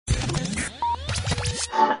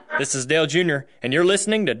This is Dale Jr., and you're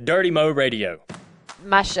listening to Dirty Mo Radio.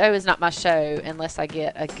 My show is not my show unless I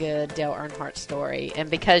get a good Dale Earnhardt story. And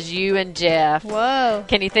because you and Jeff... Whoa.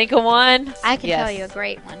 Can you think of one? I can tell you a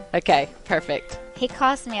great one. Okay, perfect. He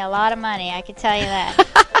cost me a lot of money, I can tell you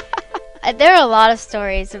that. There are a lot of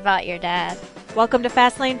stories about your dad. Welcome to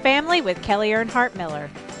Fastlane Family with Kelley Earnhardt Miller.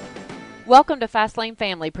 Welcome to Fastlane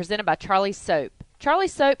Family, presented by Charlie's Soap.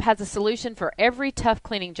 Charlie's Soap has a solution for every tough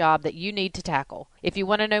cleaning job that you need to tackle. If you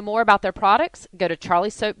want to know more about their products, go to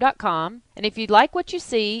charliesoap.com. And if you like what you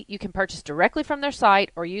see, you can purchase directly from their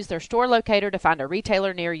site or use their store locator to find a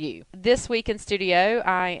retailer near you. This week in studio,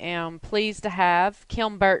 I am pleased to have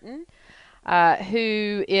Kim Burton,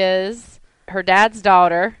 who is her dad's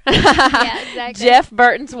daughter, Yeah, exactly. Jeff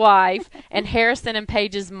Burton's wife, and Harrison and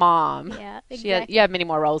Paige's mom. Yeah, exactly. You have many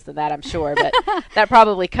more roles than that, I'm sure, but that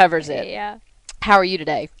probably covers it. Yeah. How are you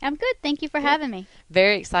today? I'm good. Thank you for having me.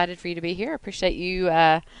 Very excited for you to be here. Appreciate you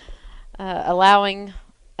allowing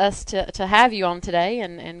us to have you on today.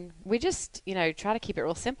 And we just, try to keep it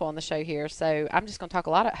real simple on the show here. So I'm just going to talk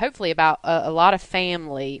hopefully about a lot of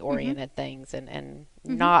family-oriented things and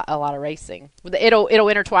not a lot of racing. It'll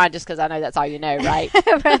intertwine just because I know that's all you know, right?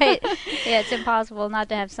 Right. Yeah, it's impossible not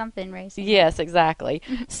to have something racing. Yes, exactly.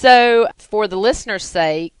 So for the listeners'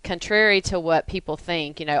 sake, contrary to what people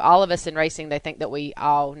think, all of us in racing, they think that we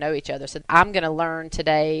all know each other. So I'm going to learn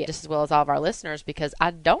today just as well as all of our listeners because I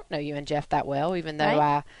don't know you and Jeff that well, even though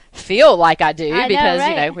I feel like I do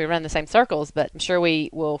because, we run the same circles. But I'm sure we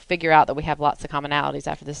will figure out that we have lots of commonalities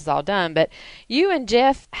after this is all done. But you and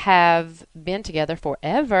Jeff have been together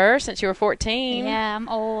forever, since you were 14. Yeah, I'm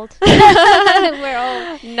old. We're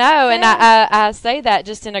old. No, and I say that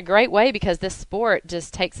just in a great way because this sport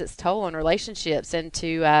just takes its toll on relationships, and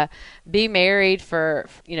to be married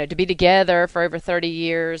to be together for over 30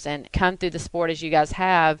 years and come through the sport as you guys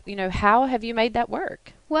have, how have you made that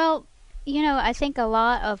work? Well, I think a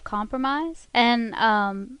lot of compromise, and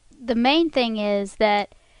the main thing is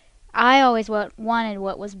that I always wanted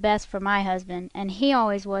what was best for my husband, and he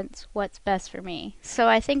always wants what's best for me. So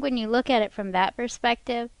I think when you look at it from that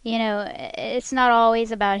perspective, it's not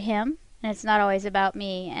always about him, and it's not always about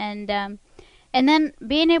me. And then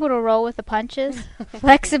being able to roll with the punches,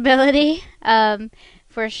 flexibility,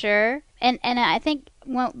 for sure. And I think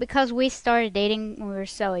because we started dating when we were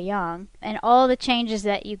so young, and all the changes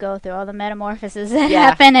that you go through, all the metamorphoses that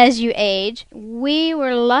happen as you age, we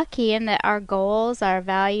were lucky in that our goals, our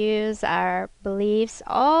values, our beliefs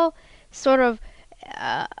all sort of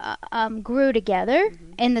grew together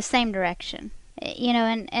in the same direction.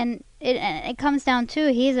 And it comes down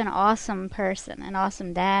to he's an awesome person, an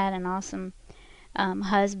awesome dad, an awesome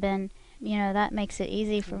husband. That makes it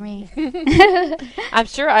easy for me. I'm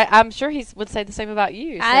sure he would say the same about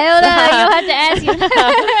you. I don't know. You'll have to ask him.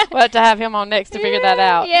 We'll have to have him on next to figure that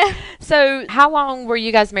out. Yeah. So how long were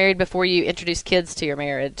you guys married before you introduced kids to your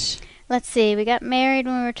marriage? Let's see. We got married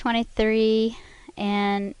when we were 23,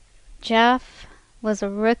 and Jeff was a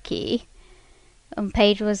rookie.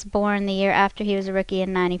 Paige was born the year after he was a rookie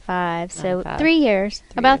in 95. So 3 years.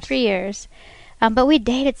 About 3 years. But we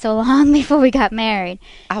dated so long before we got married.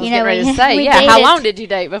 I was getting ready to say, how long did you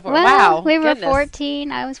date before? Well, we were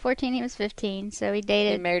 14. I was 14. He was 15. So we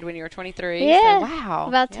dated. You married when you were 23? Yeah. So, wow.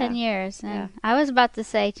 About 10 years. And I was about to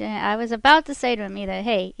say to him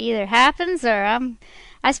either happens or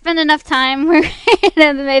I spend enough time where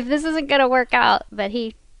if this isn't going to work out. But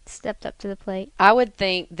he stepped up to the plate. I would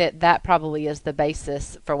think that probably is the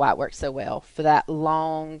basis for why it works so well, for that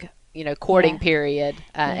long courting period,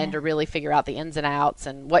 and to really figure out the ins and outs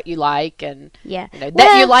and what you like, and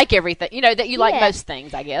that you like everything, that you like most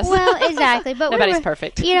things, I guess. Well, exactly, but nobody's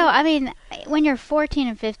perfect. When you're 14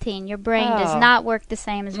 and 15, your brain does not work the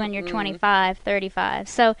same as when you're 25, 35.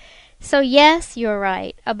 So yes, you're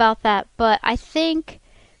right about that, but I think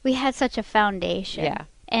we had such a foundation. Yeah.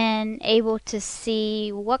 And able to see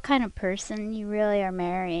what kind of person you really are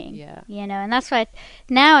marrying. Yeah. And that's why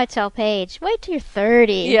now I tell Paige, wait till you're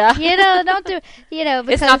 30. Yeah. Don't do, because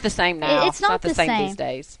it's not the same now. It's not the same these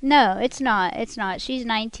days. No, it's not. It's not. She's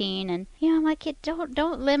 19, and I'm like,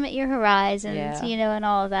 don't limit your horizons, and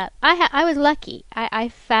all of that. I was lucky. I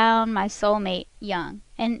found my soulmate young,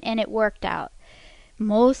 and it worked out.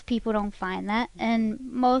 Most people don't find that, and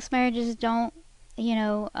most marriages don't.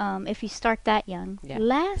 If you start that young,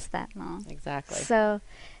 last that long. Exactly. So,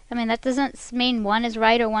 that doesn't mean one is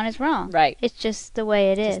right or one is wrong. Right. It's just the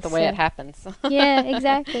way it is. Just the way it happens. Yeah,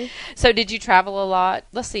 exactly. So, did you travel a lot?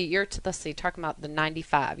 Let's see. Talking about the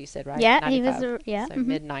 95. You said, right? Yeah, 95. he was. So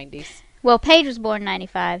mid 90s. Well, Paige was born in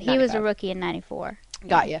 95. He was a rookie in 94.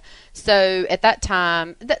 Got you. So at that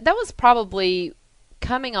time, that was probably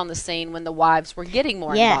coming on the scene when the wives were getting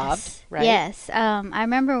more involved, right? Yes. I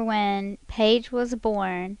remember when Paige was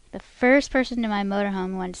born, the first person in my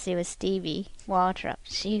motorhome wanted to see was Stevie Waltrip.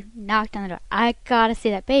 She knocked on the door. I got to see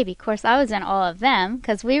that baby. Of course, I was in all of them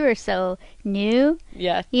because we were so new.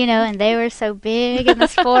 Yeah. And they were so big in the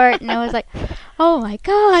sport. And I was like, oh, my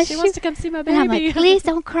gosh. She wants to come see my baby. And I'm like, please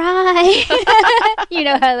don't cry. You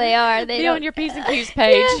know how they are. They be on your P's and Q's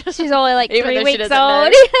page. Yeah, she's only like Even 3 though she weeks doesn't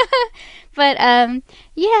old. know. But and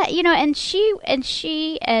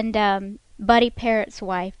she and Buddy Parrott's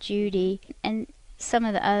wife Judy and some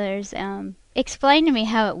of the others explained to me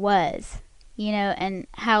how it was, and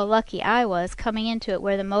how lucky I was coming into it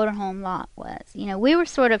where the motorhome lot was. We were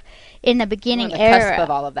sort of in the beginning era. Cusp of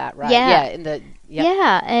all of that, right? Yeah.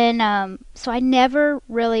 Yeah, and so I never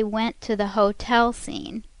really went to the hotel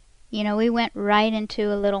scene. We went right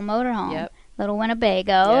into a little motorhome. Yep. Little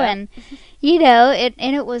Winnebago, and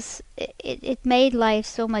it made life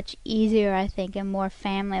so much easier, I think, and more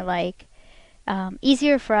family-like,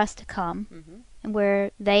 easier for us to come,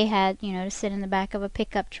 where they had, to sit in the back of a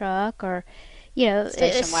pickup truck or, station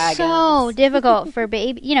it's wagons. so difficult for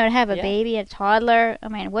baby, to have a baby, a toddler. I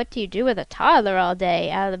mean, what do you do with a toddler all day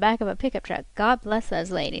out of the back of a pickup truck? God bless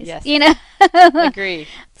those ladies. Yes. Agree.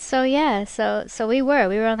 So so we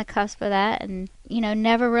were on the cusp of that, and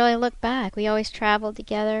never really looked back. We always traveled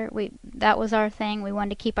together. That was our thing. We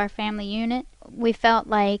wanted to keep our family unit. We felt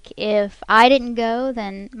like if I didn't go,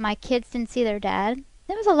 then my kids didn't see their dad.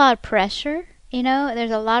 There was a lot of pressure.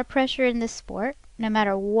 There's a lot of pressure in this sport. No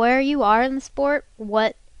matter where you are in the sport,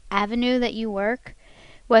 what avenue that you work,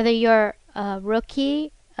 whether you're a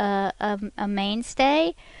rookie, a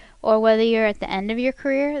mainstay, or whether you're at the end of your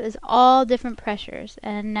career, there's all different pressures.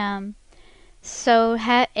 And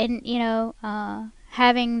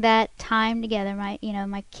having that time together,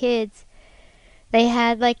 my kids, they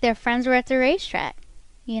had like their friends were at the racetrack,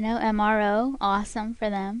 MRO, awesome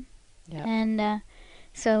for them. Yep. And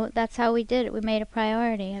so that's how we did it. We made a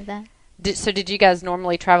priority of that. So did you guys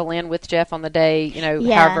normally travel in with Jeff on the day,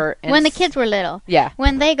 Yeah. however? When the kids were little. Yeah.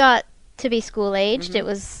 When they got to be school-aged, it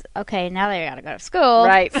was, okay, now they got to go to school.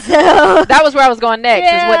 Right. So that was where I was going next,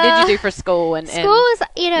 is what did you do for school? School is,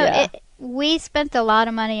 we spent a lot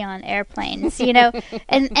of money on airplanes, and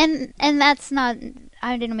that's not,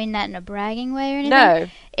 I didn't mean that in a bragging way or anything. No,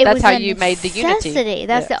 it that's was how a you made the unity. necessity.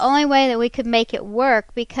 That's the only way that we could make it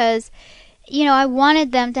work because, I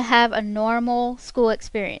wanted them to have a normal school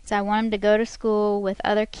experience. I wanted them to go to school with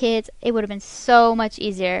other kids. It would have been so much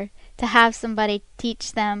easier to have somebody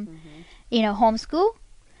teach them, homeschool.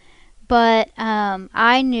 But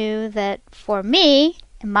I knew that for me,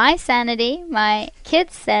 my sanity, my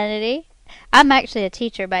kids' sanity, I'm actually a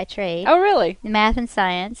teacher by trade. Oh, really? Math and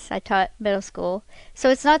science. I taught middle school. So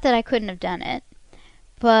it's not that I couldn't have done it.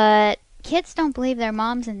 But kids don't believe their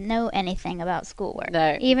moms know anything about schoolwork.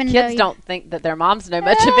 No. Even kids don't think that their moms know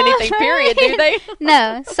much of anything, period, do they?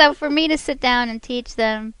 No. So for me to sit down and teach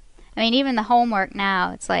them, even the homework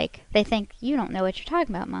now, it's like they think, you don't know what you're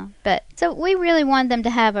talking about, Mom. But so we really wanted them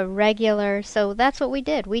to have a regular, so that's what we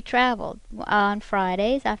did. We traveled on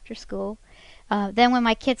Fridays after school. Then when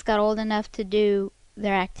my kids got old enough to do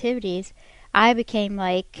their activities, I became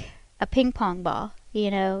like a ping pong ball,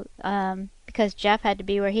 because Jeff had to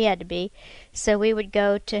be where he had to be. So we would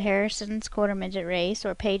go to Harrison's quarter midget race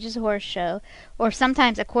or Paige's horse show, or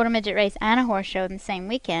sometimes a quarter midget race and a horse show in the same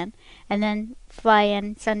weekend, and then fly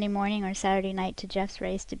in Sunday morning or Saturday night to Jeff's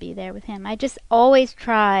race to be there with him. I just always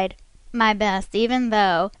tried my best, even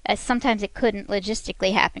though sometimes it couldn't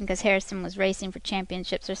logistically happen because Harrison was racing for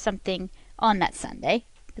championships or something on that Sunday.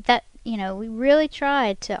 But that, we really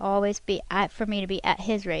tried to always be for me to be at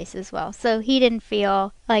his race as well. So he didn't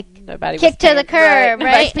feel like nobody kicked to the curb,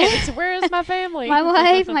 right? Where is my family? My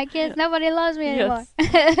wife, my kids, nobody loves me anymore.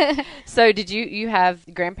 So did you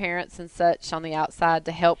have grandparents and such on the outside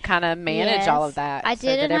to help kind of manage all of that? I did, so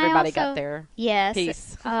that and everybody I also got their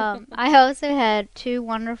piece. I also had two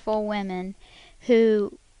wonderful women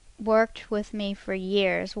who worked with me for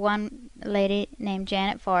years. One lady named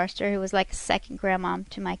Janet Forrester, who was like a second grandmom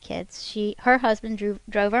to my kids. Her husband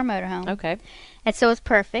drove our motorhome. Okay. And so it was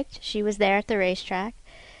perfect. She was there at the racetrack.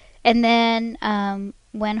 And then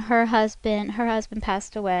when her husband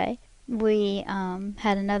passed away, we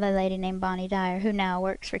had another lady named Bonnie Dyer, who now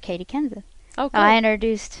works for Katie Kenza. Oh, cool. I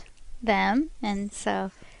introduced them, and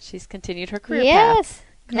so she's continued her career yes. path.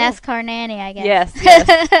 Cool. NASCAR nanny, I guess.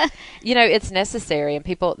 Yes. It's necessary, and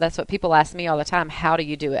that's what people ask me all the time. How do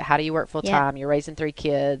you do it? How do you work full time? You're raising 3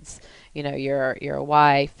 kids. You're a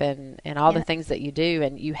wife, and all the things that you do,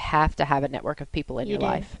 and you have to have a network of people in your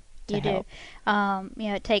life to You help. do.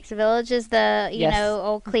 It takes a village is the, Yes.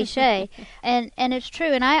 old cliche. and it's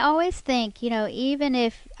true. And I always think, even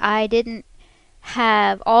if I didn't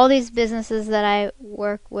have all these businesses that I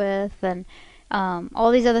work with and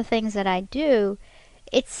all these other things that I do,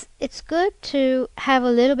 it's good to have a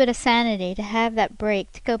little bit of sanity, to have that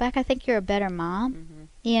break, to go back. I think you're a better mom.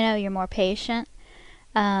 Mm-hmm. You're more patient,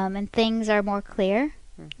 and things are more clear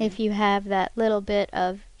if you have that little bit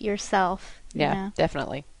of yourself. Yeah,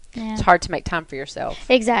 definitely. Yeah. It's hard to make time for yourself.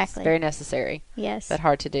 Exactly. It's very necessary, Yes. but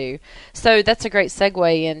hard to do. So that's a great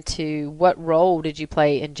segue into what role did you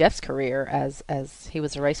play in Jeff's career as he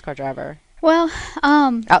was a race car driver? Well,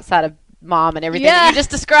 Outside of mom and everything Yeah. that you just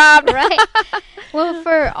described. right. Well,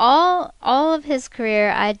 for all of his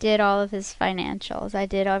career, I did all of his financials. I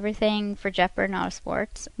did everything for Jeff Burton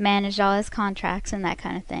Autosports, managed all his contracts and that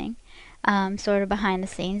kind of thing. Sort of behind the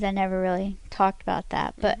scenes. I never really talked about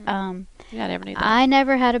that, but Yeah, I never knew that. I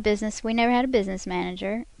never had a business. We never had a business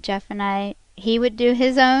manager. Jeff and I, he would do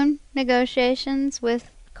his own negotiations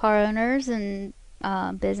with car owners and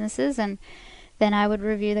businesses, and then I would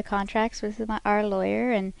review the contracts with our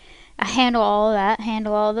lawyer, and I handle all of that,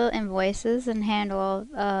 handle all the invoices, and handle,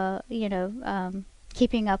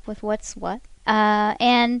 keeping up with what's what.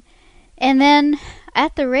 And then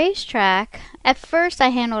at the racetrack, at first I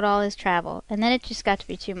handled all his travel, and then it just got to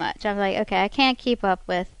be too much. I was like, okay, I can't keep up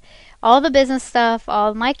with all the business stuff,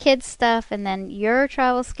 all my kids' stuff, and then your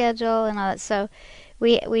travel schedule and all that. So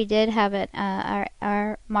we did have it.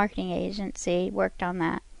 Our marketing agency worked on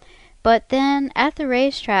that. But then at the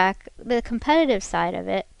racetrack, the competitive side of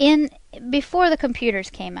it, before the computers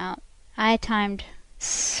came out, I timed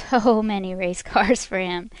so many race cars for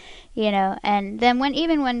him, and then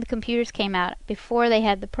even when the computers came out, before they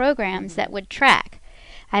had the programs that would track,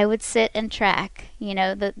 I would sit and track.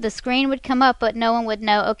 The screen would come up, but no one would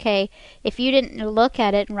know, okay, if you didn't look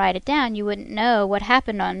at it and write it down, you wouldn't know what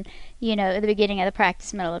happened on, at the beginning of the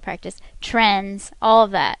practice, middle of the practice, trends, all of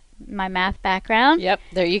that. My math background. Yep,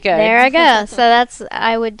 there you go. There I go. So that's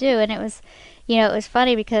I would do, and it was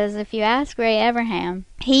funny because if you ask Ray Everham,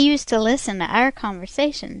 he used to listen to our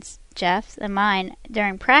conversations, Jeff's and mine,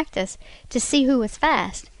 during practice to see who was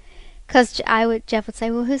fast. Because Jeff would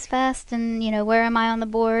say, well, who's fast, and where am I on the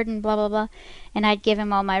board, and blah blah blah, and I'd give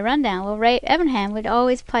him all my rundown. Well, Ray Everham would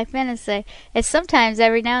always pipe in and say, and sometimes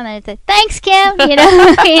every now and then he'd say, thanks, Kim.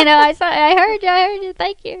 I heard you,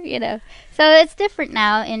 thank you. So it's different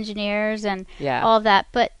now, engineers and all of that.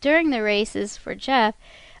 But during the races for Jeff,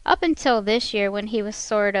 up until this year when he was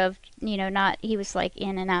sort of, he was like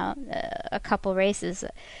in and out a couple races.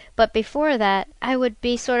 But before that, I would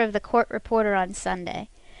be sort of the court reporter on Sunday.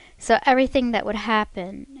 So everything that would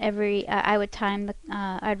happen, I would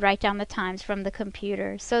I'd write down the times from the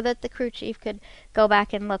computer so that the crew chief could go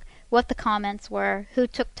back and look what the comments were, who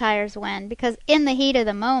took tires when, because in the heat of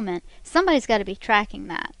the moment, somebody's got to be tracking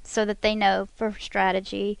that so that they know for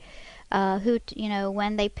strategy,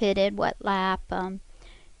 when they pitted, what lap,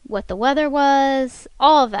 what the weather was,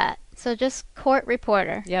 all of that. So just court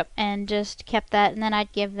reporter. Yep. And just kept that, and then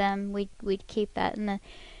I'd give them, we'd keep that, and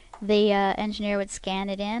the engineer would scan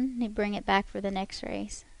it in, and he'd bring it back for the next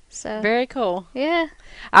race. So Very cool. yeah.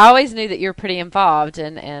 I always knew that you were pretty involved,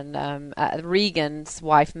 and Regan's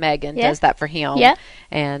wife Megan does that for him. Yeah.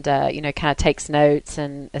 And kind of takes notes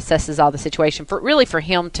and assesses all the situation for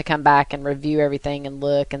him to come back and review everything and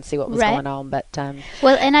look and see what was going on. But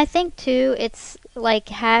well, and I think too, it's like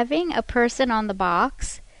having a person on the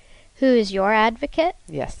box who is your advocate.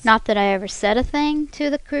 yes, Not that I ever said a thing to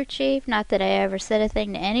the crew chief, not that I ever said a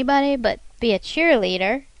thing to anybody, but be a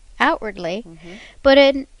cheerleader outwardly. But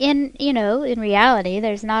in reality,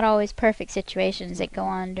 there's not always perfect situations that go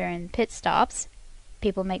on during pit stops.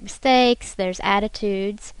 People make mistakes, there's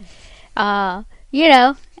attitudes, and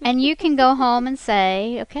you can go home and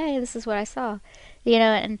say, okay, this is what I saw.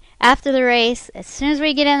 And after the race, as soon as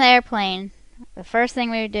we get in the airplane, the first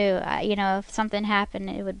thing we would do, if something happened,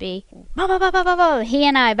 it would be, blah, blah, blah, blah, blah, blah. He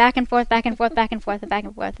and I, back and forth, back and forth, back and forth, and back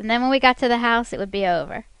and forth. And then when we got to the house, it would be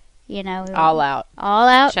over. all out. All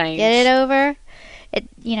out, Change. get it over,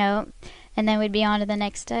 and then we'd be on to the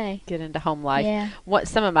next day. Get into home life. Yeah. What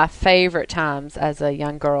some of my favorite times as a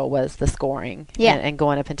young girl was the scoring. Yeah. And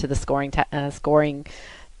going up into the scoring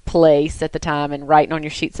place at the time and writing on your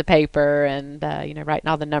sheets of paper and writing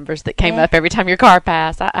all the numbers that came up every time your car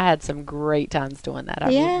passed. I had some great times doing that.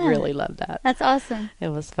 I really loved that. That's awesome. It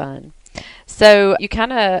was fun. So you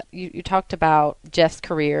kind of you talked about Jeff's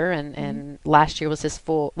career, and last year was his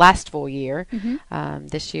last full year.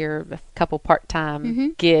 This year, a couple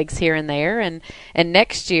part-time gigs here and there, and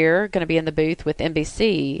next year going to be in the booth with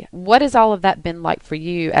NBC. What has all of that been like for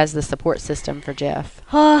you as the support system for Jeff?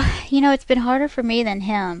 Oh, it's been harder for me than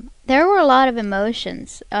him. There were a lot of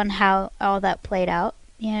emotions on how all that played out.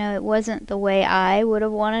 It wasn't the way I would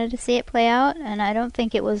have wanted to see it play out, and I don't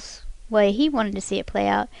think it was the way he wanted to see it play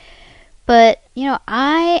out. But,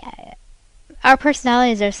 our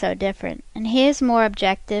personalities are so different, and he is more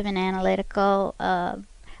objective and analytical. I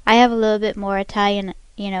have a little bit more Italian,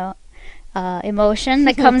 emotion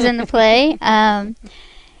that comes into play. And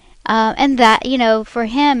that, for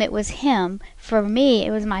him, it was him. For me,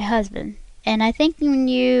 it was my husband. And I think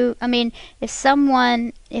if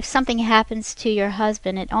something happens to your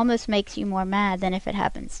husband, it almost makes you more mad than if it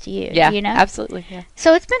happens to you. Yeah, absolutely. Yeah.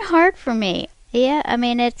 So it's been hard for me. Yeah,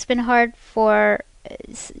 it's been hard for,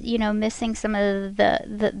 missing some of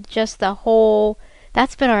the whole,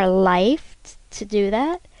 that's been our life to do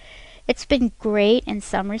that. It's been great in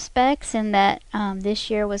some respects in that this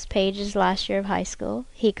year was Paige's last year of high school.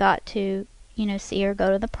 He got to, see her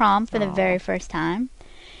go to the prom for the very first time.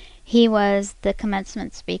 He was the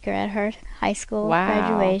commencement speaker at her high school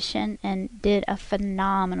graduation and did a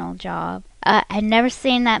phenomenal job. I'd never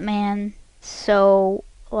seen that man so,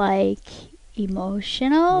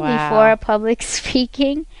 emotional before a public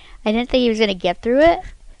speaking. I didn't think he was going to get through it.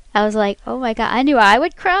 I was like, oh my God, I knew I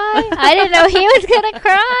would cry. I didn't know he was going to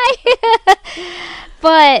cry.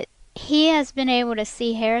 But he has been able to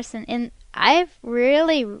see Harrison, and I've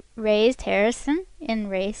really raised Harrison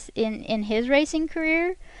in his racing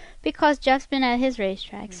career because Jeff's been at his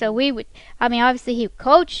racetrack. So we would, obviously he would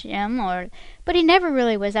coach him, but he never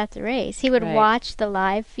really was at the race. He would watch the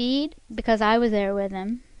live feed because I was there with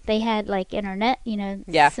him. They had internet,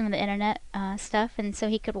 some of the internet stuff, and so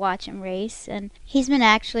he could watch him race. And he's been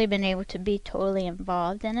able to be totally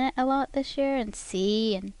involved in it a lot this year and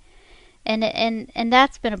see, and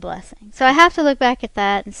that's been a blessing. So I have to look back at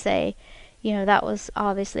that and say, that was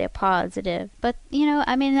obviously a positive. But,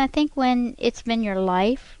 I think when it's been your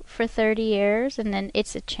life for 30 years and then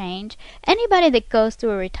it's a change, anybody that goes through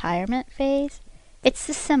a retirement phase, it's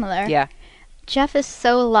similar. Yeah. Jeff is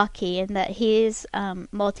so lucky in that he's a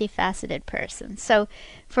multifaceted person. So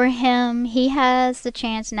for him, he has the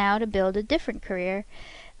chance now to build a different career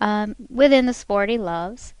within the sport he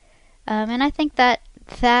loves. And I think that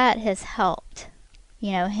has helped,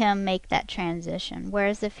 him make that transition.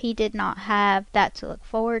 Whereas if he did not have that to look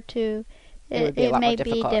forward to, it may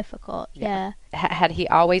be difficult. Yeah. Had he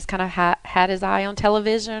always kind of had his eye on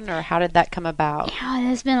television, or how did that come about?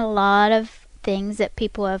 There's been a lot of things that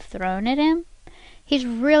people have thrown at him. He's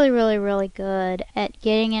really, really, really good at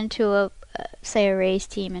getting into a race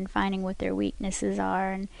team and finding what their weaknesses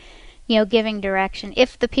are and, giving direction.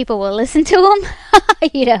 If the people will listen to him,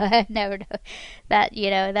 I never know. That,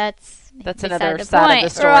 that's another side of the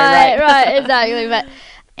story, right? Right, exactly.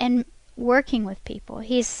 And working with people,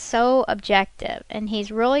 he's so objective, and he's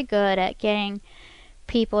really good at getting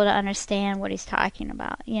people to understand what he's talking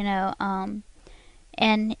about,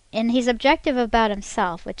 and he's objective about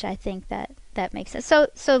himself, which I think that makes sense.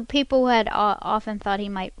 So people had often thought he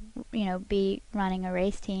might, be running a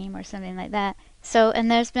race team or something like that. So, and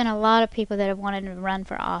there's been a lot of people that have wanted to run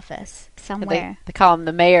for office somewhere. They call him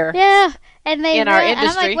the mayor. Yeah, and they in our industry. And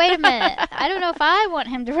I'm like, wait a minute, I don't know if I want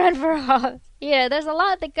him to run for office. There's a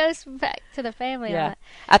lot that goes back to the family. Yeah,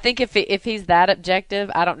 I think if he's that objective,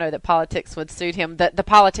 I don't know that politics would suit him. The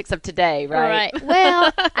politics of today, right? Right.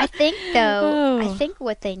 Well, I think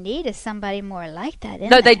what they need is somebody more like that.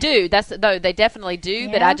 No, they do. They definitely do.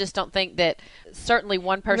 But I just don't think that certainly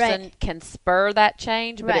one person can spur that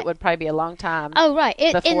change. But it would probably be a long time. Oh, right.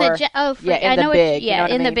 In the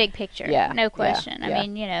big picture. Yeah, no question. Yeah. I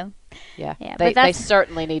mean, Yeah. They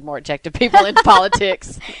certainly need more objective people in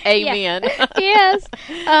politics. Amen. Yes.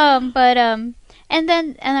 And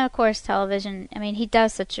then of course television. I mean, he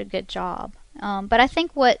does such a good job. But I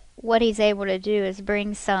think what he's able to do is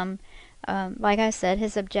bring some, like I said,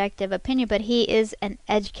 his objective opinion. But he is an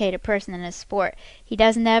educated person in his sport. He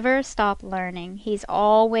does never stop learning. He's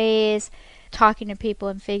always talking to people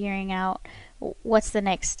and figuring out what's the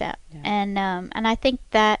next step. Yeah. And I think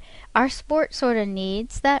that our sport sort of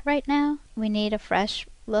needs that right now. We need a fresh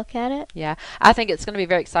look at it. Yeah, I think it's going to be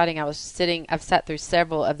very exciting. I've sat through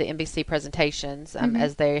several of the NBC presentations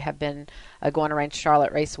as they have been going around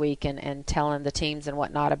Charlotte Race Week and telling the teams and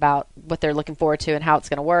whatnot about what they're looking forward to and how it's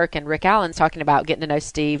going to work. And Rick Allen's talking about getting to know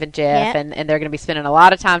Steve and Jeff, and they're going to be spending a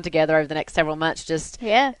lot of time together over the next several months just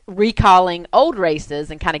recalling old races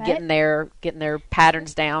and kind of getting their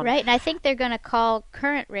patterns down. Right, and I think they're going to call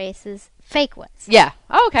current races fake ones. Yeah.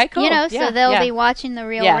 Oh, okay, cool. So they'll be watching the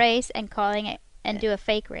real race and calling it and do a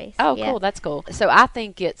fake race. Oh, cool. That's cool. So I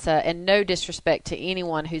think it's, and no disrespect to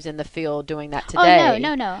anyone who's in the field doing that today.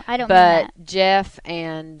 Oh, no. I don't mean that. But Jeff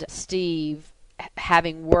and Steve,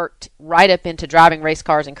 having worked right up into driving race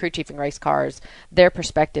cars and crew chiefing race cars, their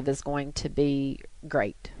perspective is going to be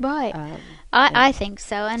great. Right. I think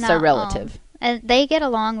so. And so relative. And they get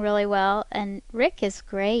along really well, and Rick is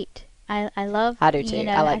great. I love. I do too.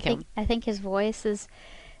 I like him. I think his voice is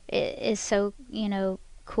so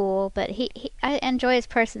cool, but I enjoy his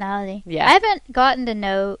personality. Yeah. I haven't gotten to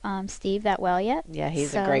know Steve that well yet. Yeah,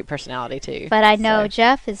 he's a great personality too. But I know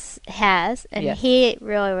Jeff has, and yes. he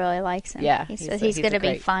really, really likes him. Yeah, he says he's going to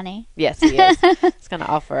be funny. Yes, he is. It's going to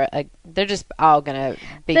offer they're just all going to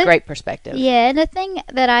be great perspective. Yeah, and the thing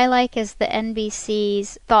that I like is the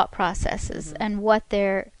NBC's thought processes and what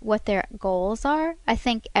their goals are. I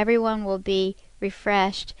think everyone will be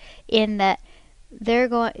refreshed in that they're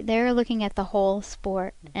looking at the whole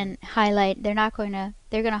sport and they're going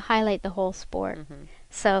to highlight the whole sport.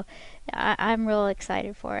 So I'm real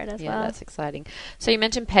excited for it as well. Yeah, that's exciting. So you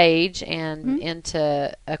mentioned Paige and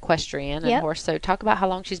into equestrian and horse. So talk about how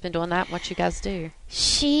long she's been doing that and what you guys do.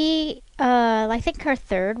 She, I think her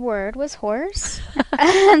third word was horse.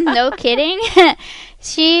 No kidding.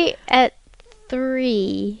 She, at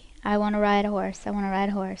 3, I want to ride a horse. I want to ride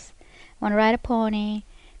a horse. I want to ride a pony.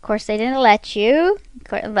 Of course, they didn't let you.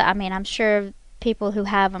 I mean, I'm sure people who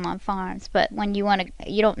have them on farms, but when you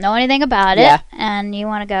don't know anything about it, and you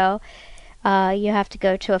want to go, you have to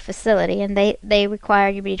go to a facility, and they require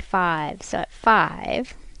you to be 5. So at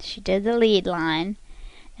 5, she did the lead line,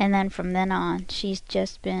 and then from then on, she's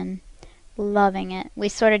just been loving it. We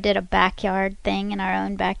sort of did a backyard thing in our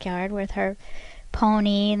own backyard with her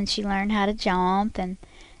pony, and she learned how to jump, and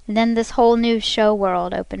then this whole new show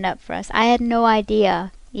world opened up for us. I had no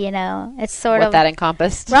idea. It's sort of what that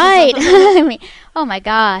encompassed. Right. I mean, oh my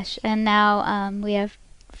gosh. And now we have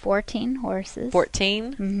 14 horses.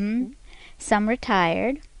 14? Mm-hmm. Some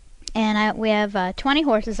retired. And we have 20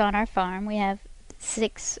 horses on our farm. We have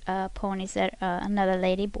 6 ponies that another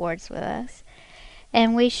lady boards with us.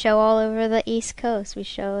 And we show all over the East Coast. We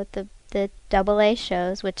show at the AA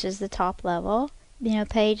shows, which is the top level.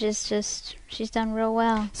 Paige is she's done real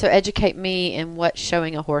well. So educate me in what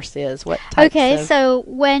showing a horse is. What types so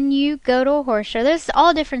when you go to a horse show, there's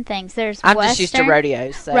all different things. I'm just used to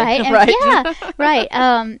rodeos. So. Right. Right. Yeah, right.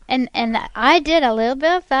 And I did a little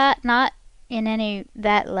bit of that, not in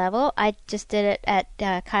that level. I just did it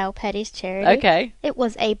at Kyle Petty's charity. Okay. It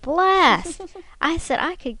was a blast. I said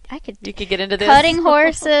I could. You could get into this. Cutting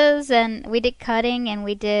horses, and we did cutting, and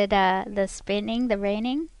we did the spinning, the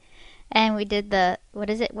reining. And we did what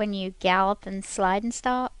is it when you gallop and slide and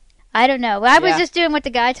stop? I don't know. I was just doing what the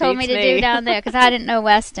guy told me to do down there because I didn't know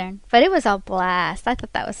Western. But it was a blast. I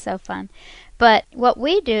thought that was so fun. But what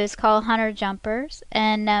we do is call hunter jumpers.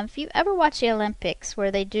 And if you ever watch the Olympics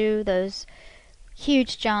where they do those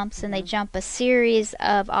huge jumps and they jump a series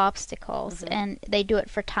of obstacles and they do it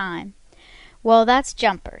for time. Well, that's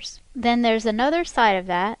jumpers. Then there's another side of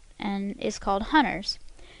that and it's called hunters.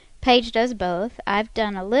 Paige does both. I've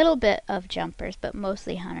done a little bit of jumpers, but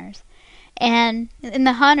mostly hunters. And in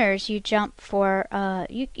the hunters, you jump for,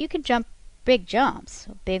 you can jump big jumps,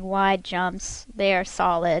 big wide jumps. They are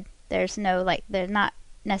solid. There's no, they're not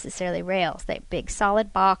necessarily rails. They're big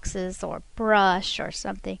solid boxes or brush or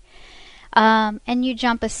something. And you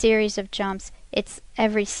jump a series of jumps.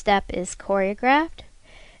 Every step is choreographed.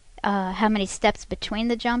 How many steps between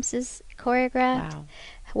the jumps is choreographed. Wow.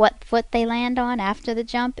 What foot they land on after the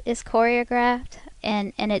jump is choreographed,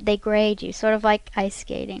 and they grade you, sort of like ice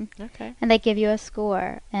skating. Okay. And they give you a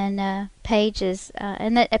score. And Pages,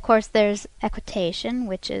 and then of course there's equitation,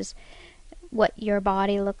 which is what your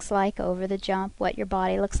body looks like over the jump, what your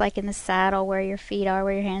body looks like in the saddle, where your feet are,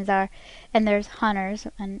 where your hands are. And there's hunters,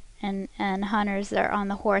 and hunters that are on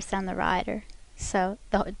the horse and the rider. So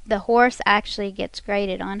the horse actually gets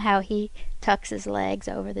graded on how he tucks his legs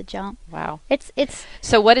over the jump. Wow. It's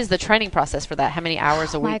So what is the training process for that? How many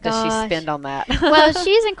hours a week does she spend on that? Well,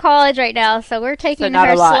 she's in college right now, so we're taking not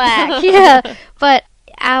her a lot. slack. Yeah. But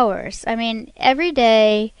hours. I mean, every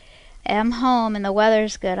day I'm home and the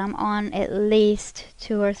weather's good, I'm on at least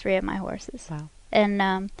 2 or 3 of my horses. Wow.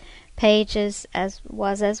 And Paige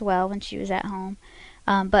was as well when she was at home.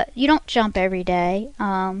 But you don't jump every day.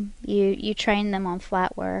 You train them on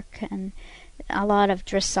flat work and a lot of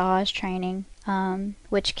dressage training,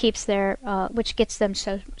 which gets them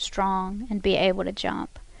so strong and be able to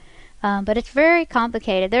jump. But it's very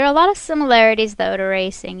complicated. There are a lot of similarities, though, to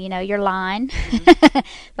racing. You know, your line,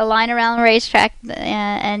 the line around the racetrack,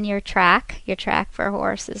 and your track for a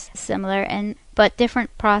horse is similar, but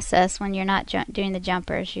different process when you're not doing the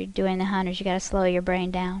jumpers. You're doing the hunters. You got to slow your brain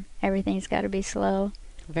down. Everything's got to be slow.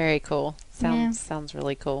 Very cool. Sounds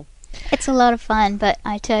really cool. It's a lot of fun, but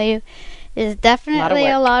I tell you, it's definitely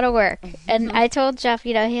a lot of work. And I told Jeff,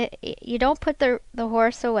 you know, you don't put the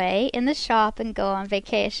horse away in the shop and go on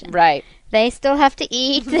vacation. Right. They still have to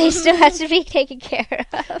eat. They still have to be taken care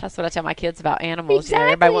of. That's what I tell my kids about animals. Exactly. You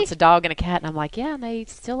know, everybody wants a dog and a cat, and I'm like, yeah, and they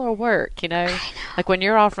still are work, you know. Like when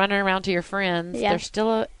you're off running around to your friends, there's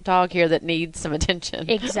still a dog here that needs some attention.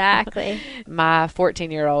 Exactly. My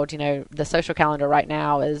 14-year-old, you know, the social calendar right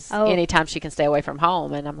now is anytime she can stay away from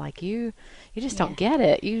home, and I'm like, you just don't get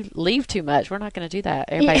it. You leave too much. We're not going to do that.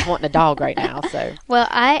 Everybody's wanting a dog right now. So. Well,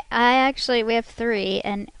 I actually, we have 3,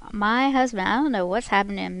 and my husband, I don't know what's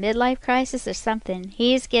happening, midlife crisis or something.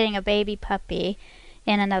 He's getting a baby puppy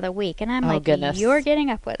in another week, and I'm like, goodness. You're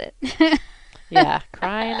getting up with it. Yeah,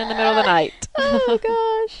 crying in the middle of the night. Oh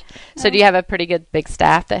gosh. So do you have a pretty good big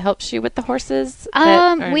staff that helps you with the horses?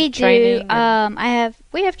 We do.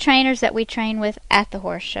 We have trainers that we train with at the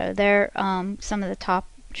horse show. They're some of the top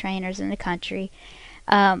trainers in the country,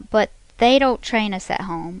 but they don't train us at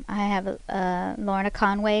home. I have Lorna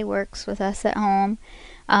Conway works with us at home,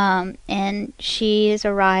 and she is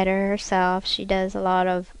a rider herself. She does a lot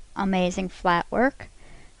of amazing flat work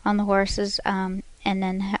on the horses, and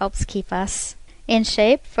then helps keep us in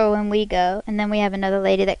shape for when we go. And then we have another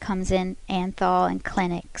lady that comes in Anthol and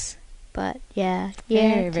clinics. But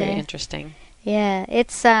very interesting. Yeah,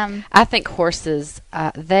 it's I think horses,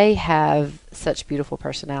 they have such beautiful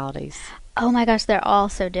personalities. Oh my gosh, they're all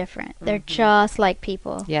so different. They're just like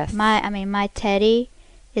people. Yes. My Teddy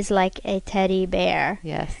is like a teddy bear.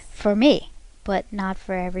 Yes. For me, but not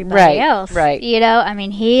for everybody else. Right. You know, I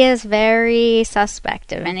mean, he is very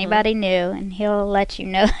suspect of anybody new, and he'll let you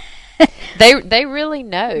know. They really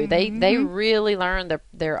know. They really learn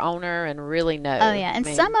their owner and really know. Oh yeah, and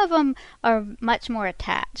some of them are much more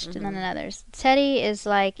attached than others. Teddy is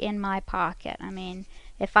like in my pocket. I mean,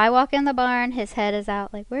 if I walk in the barn, his head is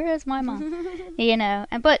out like, where is my mom? You know,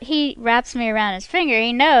 but he wraps me around his finger.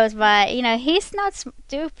 He knows, but you know, he's not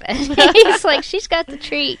stupid. He's like, she's got the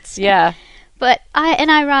treats. Yeah. But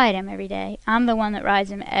I ride him every day. I'm the one that rides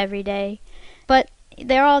him every day. But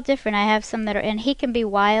they're all different. I have some that are, and he can be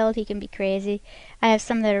wild, he can be crazy. I have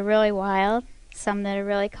some that are really wild, some that are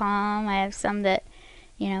really calm. I have some that,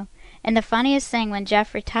 you know. And the funniest thing, when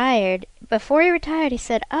Jeff retired, before he retired, he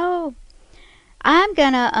said, "Oh, I'm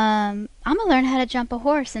gonna learn how to jump a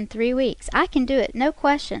horse in 3 weeks. I can do it, no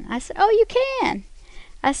question." I said, "Oh, you can."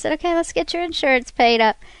 I said, "Okay, let's get your insurance paid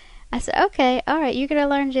up." I said, "Okay, all right, you're gonna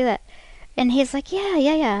learn to do that." And he's like,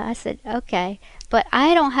 yeah. I said, "Okay." But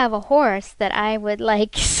I don't have a horse that I would,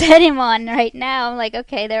 like, set him on right now. I'm like,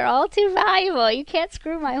 okay, they're all too valuable. You can't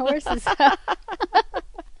screw my horses up.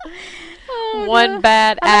 One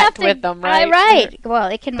bad act with them, right? Right. Well,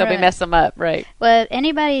 it can They'll mess them up, right. Well,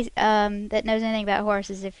 anybody that knows anything about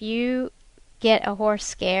horses, if you get a horse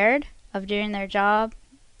scared of doing their job,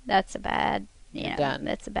 that's a bad,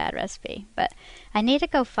 that's a bad recipe. But I need to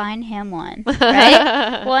go find him one,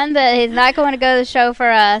 right? One that he's not going to go to the show for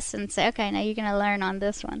us and say, okay, now you're going to learn on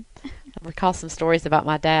this one. I recall some stories about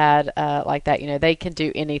my dad like that. You know, they can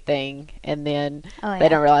do anything, and then they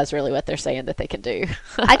don't realize really what they're saying that they can do.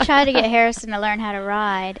 I tried to get Harrison to learn how to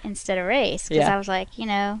ride instead of race, because I was like,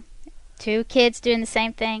 2 kids doing the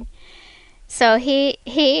same thing. So he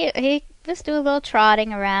just do a little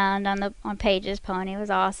trotting around on Paige's pony. It was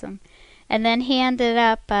awesome. And then he ended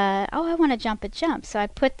up, I want to jump a jump. So I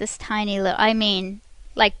put this tiny little,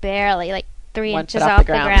 like barely, like 3 inches off the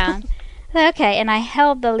ground. Okay, and I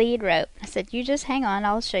held the lead rope. I said, "You just hang on,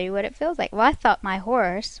 I'll show you what it feels like." Well, I thought my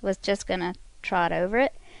horse was just going to trot over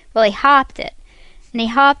it. Well, he hopped it. And he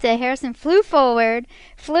hopped it. Harrison flew forward,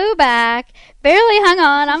 flew back, barely hung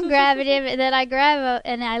on. I'm grabbing him, and then I grab him,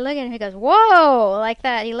 and I look at him. He goes, "Whoa!" like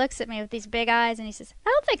that. He looks at me with these big eyes, and he says, "I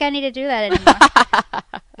don't think I need to do that anymore."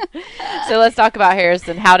 So let's talk about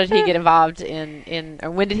Harrison. How did he get involved in or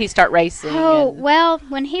when did he start racing? Well,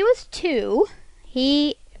 when he was 2,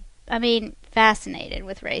 fascinated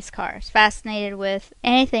with race cars, fascinated with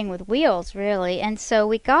anything with wheels, really. And so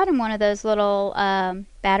we got him one of those little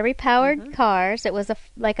battery-powered cars. It was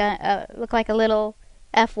looked like a little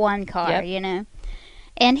F1 car,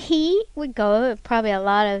 And he would go, probably a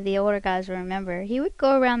lot of the older guys will remember, he would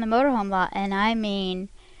go around the motorhome lot and I mean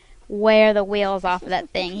wear the wheels off of that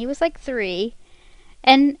thing. He was like 3.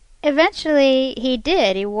 And eventually he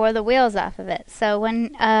did. He wore the wheels off of it. So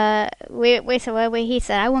when we said, well, he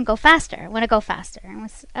said, I want to go faster. I want to go faster.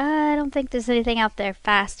 And I don't think there's anything out there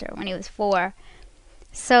faster when he was 4.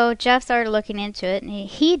 So Jeff started looking into it, and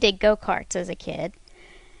he did go-karts as a kid.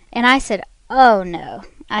 And I said, oh, no.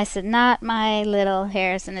 I said, not my little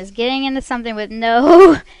Harrison is getting into something with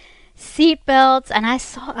no seat belts. And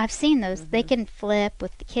I've seen those. They can flip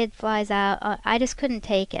with the kid flies out. I just couldn't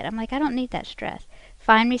take it. I'm like, I don't need that stress.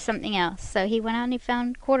 Find me something else. So he went out and he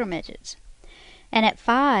found quarter midgets. And at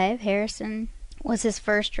 5, Harrison was his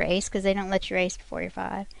first race, because they don't let you race before you're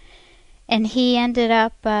 5. And he ended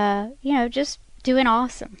up, just doing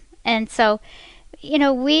awesome. And so,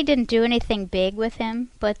 we didn't do anything big with him,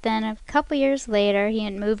 but then a couple years later, he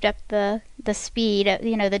had moved up the speed,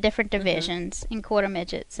 the different divisions in quarter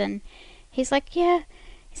midgets. And he's like, yeah.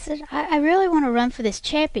 He said, I really want to run for this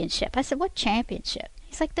championship. I said, what championship?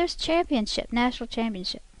 He's like, there's championship, national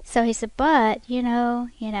championship. So he said, but,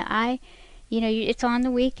 it's on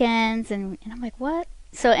the weekends. And I'm like, what?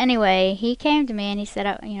 So anyway, he came to me and he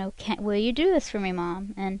said, will you do this for me,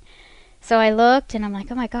 Mom? And so I looked, and I'm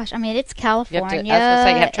like, oh, my gosh. I mean, it's California. I was going to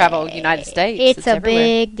say, you have to travel United States. It's a everywhere.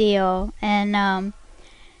 Big deal. And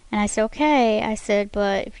I said, okay. I said,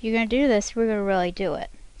 but if you're going to do this, we're going to really do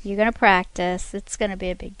it. You're going to practice. It's going to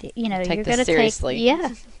be a big deal. Take this seriously.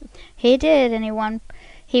 Yeah. He did, and he won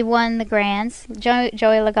the Grands. Joey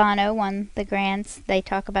Logano won the Grands. They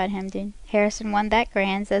talk about him. Harrison won that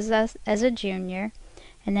Grands as a junior.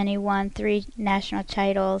 And then he won 3 national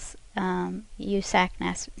titles, USAC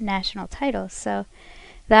national titles. So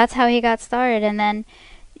that's how he got started. And then,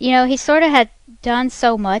 he sort of had done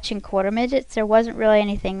so much in quarter midgets. There wasn't really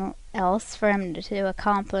anything else for him to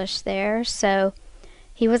accomplish there. So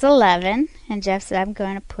he was 11, and Jeff said, I'm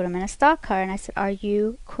going to put him in a stock car. And I said, are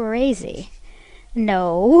you crazy?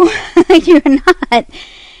 No, you're not.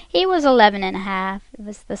 He was 11 and a half. It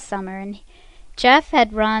was the summer. And Jeff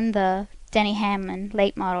had run the Denny Hamlin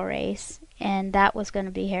late model race, and that was going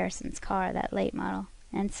to be Harrison's car, that late model.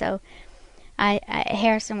 And so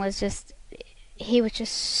Harrison was just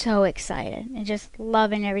so excited and just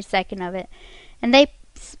loving every second of it. And they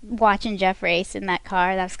watching Jeff race in that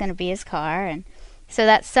car, that was going to be his car. And so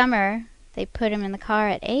that summer they put him in the car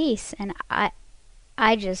at Ace, and I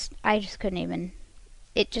just couldn't even,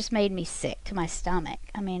 it just made me sick to my stomach.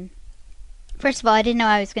 I mean, first of all, I didn't know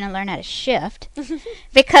I was going to learn how to shift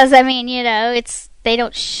because, they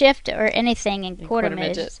don't shift or anything in quarter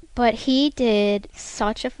midgets. But he did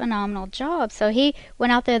such a phenomenal job. So he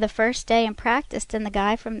went out there the first day and practiced, and the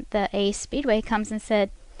guy from the Ace Speedway comes and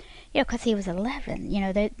said, because he was 11,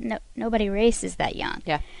 nobody races that young.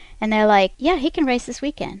 Yeah. And they're like, yeah, he can race this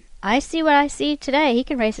weekend. I see what I see today. He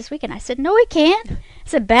can race this weekend. I said, no, he can't. I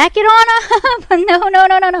said, back it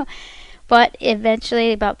on up. No. But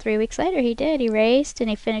eventually, about 3 weeks later, he did. He raced, and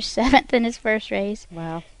he finished 7th in his first race.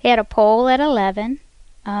 Wow. He had a pole at 11.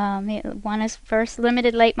 He won his first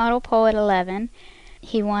limited late model pole at 11.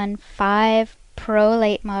 He won 5 pro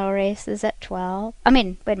late model races at 12.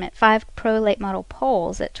 5 pro late model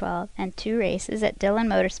poles at 12, and 2 races at Dillon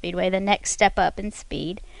Motor Speedway, the next step up in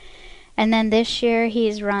speed. And then this year,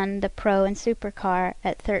 he's run the Pro and Supercar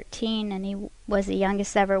at 13, and he was the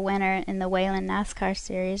youngest ever winner in the Whelen NASCAR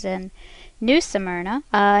Series. And New Smyrna,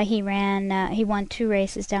 he won 2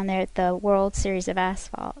 races down there at the World Series of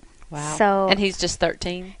Asphalt. Wow. So, and he's just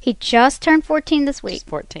 13? He just turned 14 this week. Just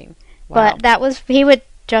 14. Wow. But he was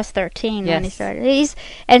just 13 when he started.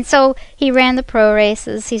 And so he ran the pro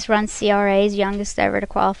races. He's run CRA's, youngest ever to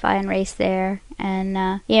qualify and race there. And,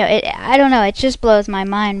 I don't know. It just blows my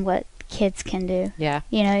mind what kids can do. Yeah.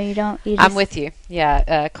 I'm with you.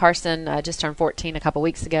 Yeah. Carson just turned 14 a couple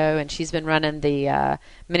weeks ago, and she's been running the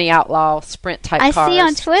mini outlaw sprint type cars. I see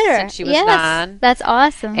on Twitter. Since she was 9. That's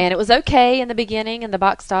awesome. And it was okay in the beginning in the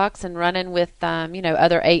box stocks and running with,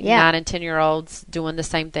 other 8, 9, and 10-year-olds doing the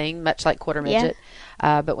same thing, much like quarter midget.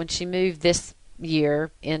 But when she moved this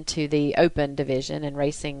year into the open division and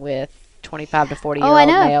racing with 25 to 40-year-old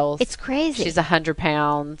males. It's crazy. She's 100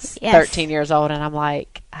 pounds, 13 years old, and I'm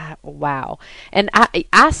like, wow. And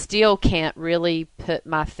I still can't really put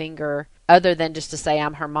my finger, other than just to say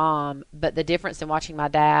I'm her mom, but the difference in watching my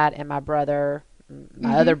dad and my brother,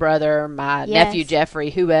 my other brother, my nephew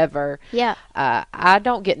Jeffrey, whoever, I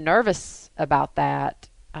don't get nervous about that.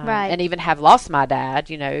 And even have lost my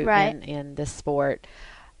dad, in this sport.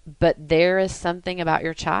 but there is something about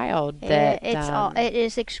your child that it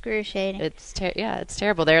is excruciating. It's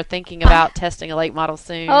terrible. They're thinking about testing a late model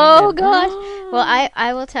soon. Oh gosh. Well,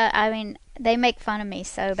 I will tell. I mean, they make fun of me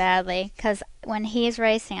so badly because when he's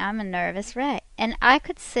racing, I'm a nervous wreck, and I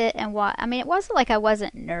could sit and watch. I mean, it wasn't like I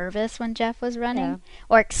wasn't nervous when Jeff was running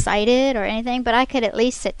or excited or anything, but I could at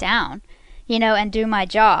least sit down, and do my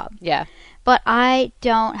job. Yeah. But I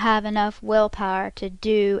don't have enough willpower to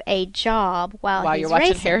do a job while he's you're watching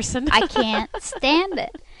racing. Harrison. I can't stand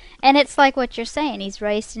it. And it's like what you're saying. He's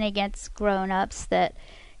racing against grown-ups that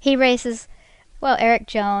he races, Eric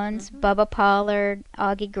Jones, Bubba Pollard,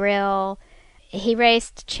 Augie Grill. He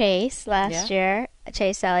raced Chase last year,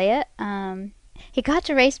 Chase Elliott. He got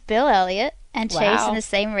to race Bill Elliott and Chase in the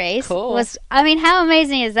same race. Cool. How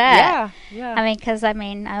amazing is that? Yeah. I mean, because I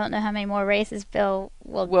don't know how many more races Bill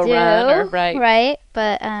will do. Run, right.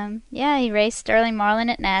 But he raced Sterling Marlin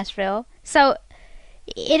at Nashville. So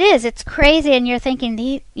it's crazy, and you're thinking,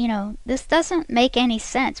 this doesn't make any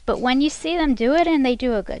sense. But when you see them do it and they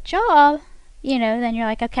do a good job, then you're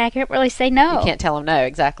like, okay, I can't really say no. You can't tell them no,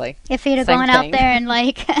 exactly. If he'd have gone out there and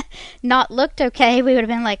not looked okay, we would have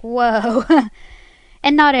been like, whoa.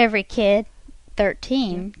 And not every kid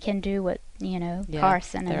 13 can do what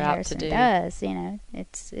Carson and Harrison does.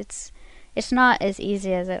 It's not as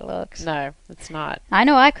easy as it looks. No, it's not. I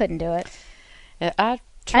know I couldn't do it. I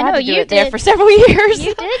tried to do it there for several years.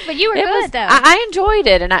 You did, but you were good though. I enjoyed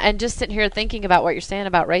it, and just sitting here thinking about what you're saying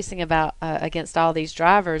about racing against all these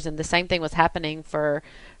drivers, and the same thing was happening for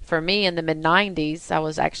me in the mid-90s. I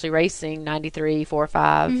was actually racing 93, 4,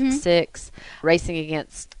 5, 6, racing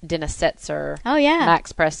against Dennis Setzer,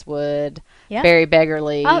 Max Presswood, Barry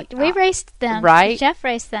Beggarly. Oh, we raced them. Right? Jeff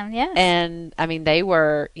raced them, yes. And, I mean, they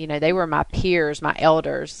were my peers, my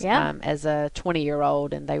elders as a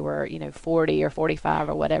 20-year-old, and they were, 40 or 45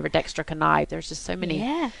 or whatever. Dexter Knipe. There's just so many.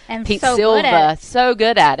 Yeah, and Pete so Silva, so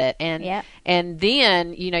good at it. And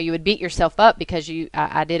then, you would beat yourself up because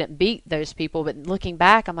I didn't beat those people, but looking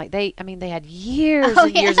back, I'm like, they had years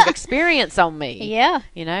and years of experience on me. Yeah.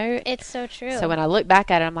 It's so true. So when I look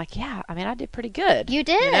back at it, I'm like, I did pretty good. You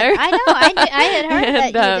did. I know. I had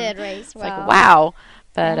heard that you did race well. It's like, wow.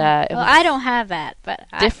 But it was I don't have that, but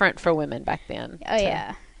different for women back then. Oh,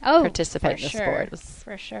 yeah. Oh, participate in the sport. It was,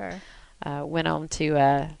 for sure. Went on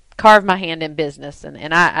to carve my hand in business,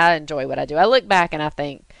 and I enjoy what I do. I look back and I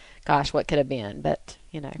think, gosh, what could have been? But,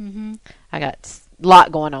 I got a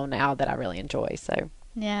lot going on now that I really enjoy, so.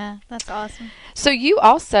 Yeah, that's awesome. So you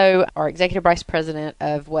also are executive vice president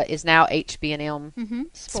of what is now HB&M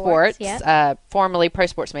Sports, formerly Pro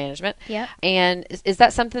Sports Management. Yep. And is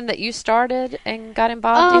that something that you started and got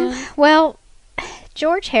involved in? Well,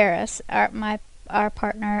 George Harris, my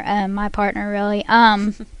partner really,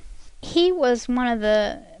 he was one of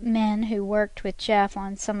the men who worked with Jeff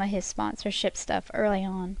on some of his sponsorship stuff early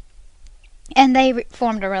on. And they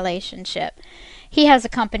formed a relationship. He has a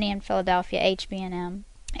company in Philadelphia, HB&M,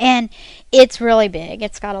 and it's really big.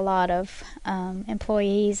 It's got a lot of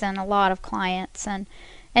employees and a lot of clients, and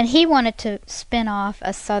he wanted to spin off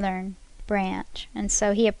a southern branch, and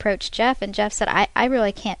so he approached Jeff, and Jeff said, I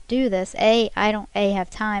really can't do this. I don't have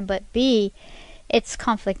time, but B, it's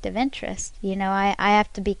conflict of interest. I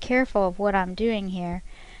have to be careful of what I'm doing here,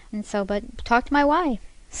 and so, but talk to my wife.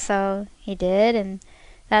 So he did, and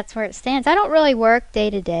that's where it stands. I don't really work day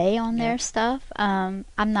to day on their stuff. I'm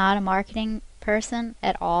not a marketing person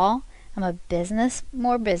at all. I'm a business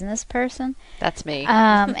person. That's me.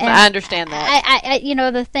 And I understand that. I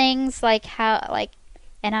the things like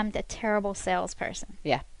and I'm a terrible salesperson.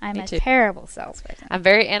 Yeah, I'm me a too. terrible salesperson. I'm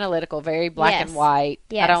very analytical, very black and white.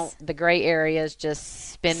 Yes. The gray areas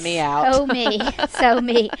just spin me out. So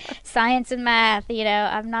me. Science and math,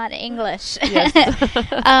 I'm not English. Yes.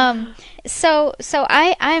 So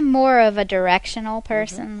I'm more of a directional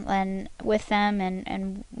person and with them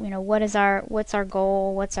and what's our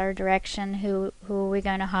goal, what's our direction, who are we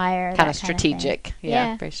going to hire? Kind of strategic.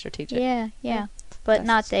 Yeah, very strategic. Yeah. But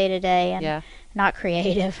not day to day and not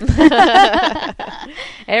creative.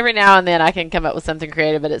 Every now and then I can come up with something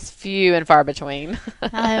creative, but it's few and far between.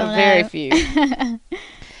 Very few.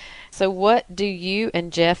 So what do you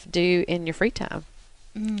and Jeff do in your free time?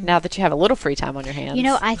 Now that you have a little free time on your hands.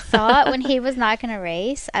 I thought when he was not going to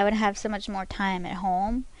race, I would have so much more time at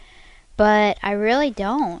home. But I really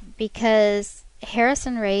don't, because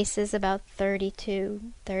Harrison races about 32,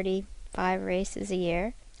 35 races a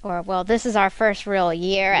year. This is our first real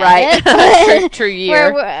year at it. True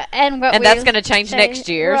year. And that's going to change next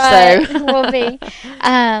year. Right, so will be.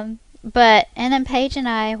 And then Paige and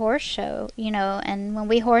I horse show, and when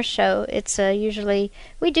we horse show, it's usually,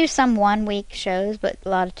 we do some 1 week shows, but a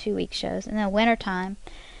lot of 2 week shows. And then wintertime,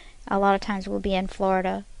 a lot of times we'll be in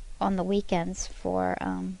Florida on the weekends for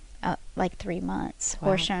like 3 months.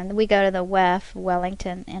 Wow. We go to the WEF,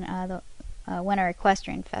 Wellington, and the Winter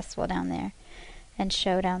Equestrian Festival down there, and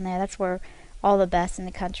show down there. That's where all the best in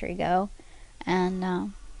the country go,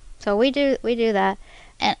 and so we do that.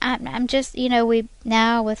 And I'm just, we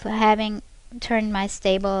now with having turned my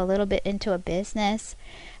stable a little bit into a business,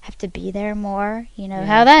 have to be there more. You know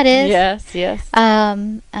how that is. Yes.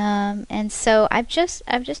 And so I've just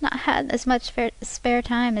not had as much spare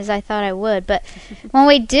time as I thought I would. But when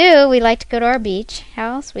we do, we like to go to our beach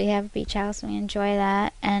house. We have a beach house, and we enjoy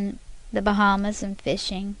that, and the Bahamas and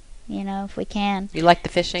fishing. If we can. You like the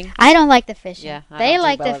fishing? I don't like the fishing. Yeah, they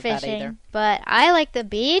like the fishing, but I like the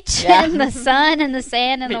beach and the sun and the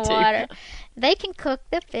sand and the water. They can cook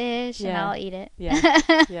the fish and I'll eat it.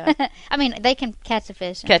 Yeah. I mean, they can catch the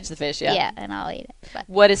fish. Catch the fish, yeah. Yeah, and I'll eat it. But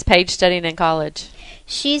what is Paige studying in college?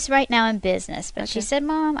 She's right now in business, but she said,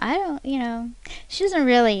 Mom, I don't, she doesn't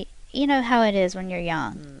really, how it is when you're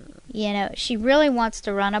young. She really wants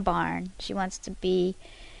to run a barn. She wants to be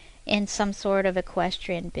in some sort of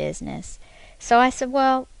equestrian business. So I said,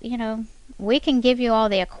 well, we can give you all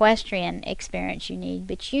the equestrian experience you need,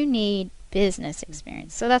 but you need business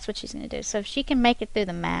experience. So that's what she's going to do. So if she can make it through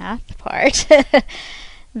the math part,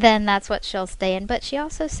 then that's what she'll stay in. But she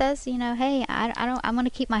also says, hey, I'm going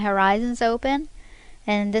to keep my horizons open.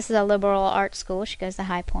 And this is a liberal arts school. She goes to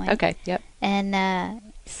High Point. Okay, yep. And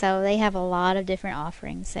so they have a lot of different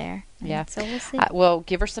offerings there. Yeah. So we'll see. Well,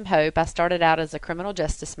 give her some hope. I started out as a criminal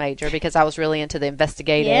justice major because I was really into the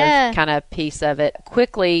investigative kind of piece of it.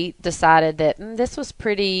 Quickly decided that this was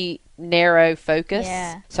pretty narrow focus.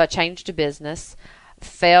 Yeah. So I changed to business.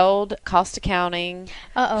 Failed cost accounting,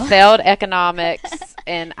 failed economics,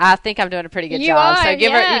 and I think I'm doing a pretty good job. So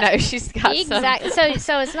give her, she's got exactly.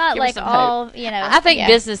 So it's not like all, I think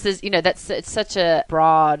business is, it's such a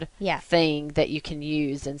broad thing that you can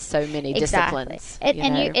use in so many disciplines.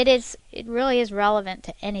 It really is relevant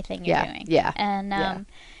to anything you're doing. Yeah.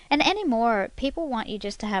 And anymore, people want you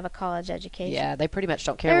just to have a college education. Yeah, they pretty much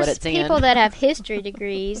don't care what it's in. There's people that have history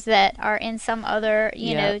degrees that are in some other,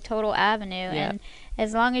 total avenue. Yeah. And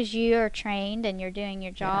as long as you are trained and you're doing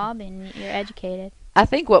your job and you're educated. I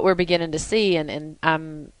think what we're beginning to see, and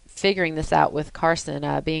I'm figuring this out with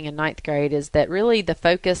Carson being in 9th grade, is that really the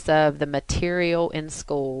focus of the material in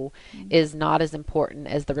school is not as important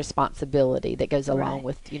as the responsibility that goes along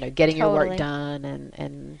with getting your work done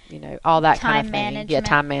and all that kind of thing.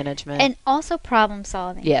 Time management and also problem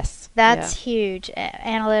solving. Yes, that's huge.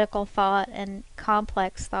 Analytical thought and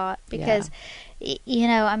complex thought, because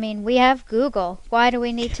we have Google. Why do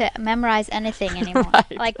we need to memorize anything anymore?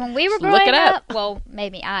 Right. Like when we were growing up, well,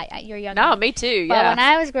 maybe you're younger. No, me too. But when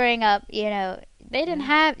I was growing up, they didn't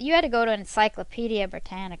have. You had to go to Encyclopedia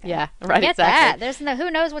Britannica. Yeah, right. Get exactly. That. There's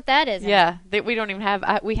who knows what that is. Yeah, we don't even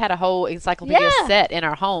have. We had a whole encyclopedia set in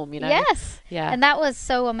our home. Yes. Yeah. And that was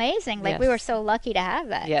so amazing. Like we were so lucky to have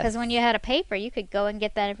that. Yes. Because when you had a paper, you could go and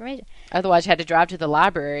get that information. Otherwise, you had to drive to the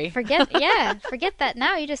library. Forget that.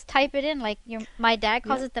 Now you just type it in. Like my dad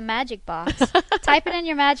calls it the magic box. Type it in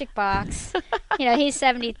your magic box. He's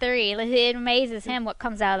 73. It amazes him what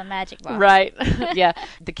comes out of the magic box. Right. Yeah.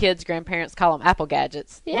 The kids' grandparents call them Apple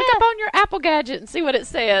gadgets. Yeah. Look up on your Apple gadget and see what it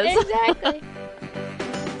says. Exactly.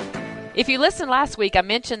 If you listened last week, I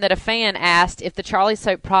mentioned that a fan asked if the Charlie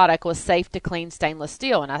Soap product was safe to clean stainless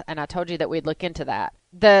steel, and I told you that we'd look into that.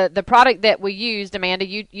 The product that we used, Amanda,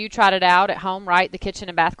 you tried it out at home, right? The kitchen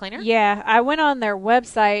and bath cleaner? Yeah, I went on their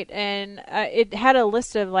website, and it had a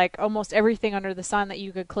list of like almost everything under the sun that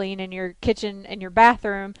you could clean in your kitchen and your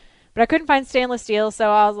bathroom, but I couldn't find stainless steel,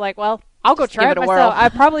 so I was like, well, I'll go try it myself. Whirl. I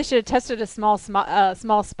probably should have tested a small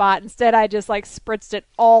spot. Instead, I just spritzed it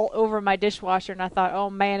all over my dishwasher, and I thought,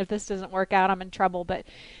 oh man, if this doesn't work out, I'm in trouble. But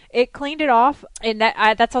it cleaned it off, and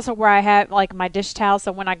that's also where I had my dish towel.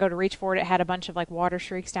 So when I go to reach for it, it had a bunch of water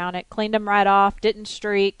streaks down it. Cleaned them right off. Didn't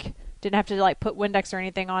streak. Didn't have to put Windex or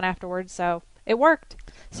anything on afterwards. So it worked.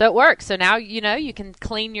 So it works. So now you can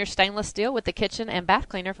clean your stainless steel with the kitchen and bath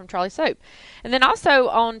cleaner from Charlie Soap. And then also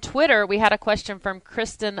on Twitter, we had a question from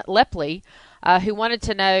Kristen Lepley, who wanted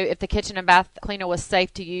to know if the kitchen and bath cleaner was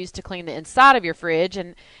safe to use to clean the inside of your fridge.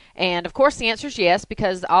 And of course the answer is yes,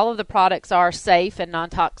 because all of the products are safe and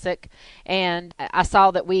non-toxic. And I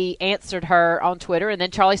saw that we answered her on Twitter, and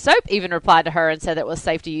then Charlie Soap even replied to her and said that it was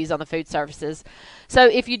safe to use on the food surfaces. So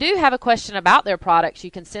if you do have a question about their products,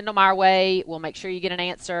 you can send them our way. We'll make sure you get an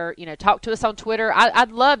answer. Talk to us on Twitter.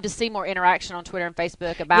 I'd love to see more interaction on Twitter and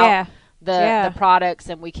Facebook about the products,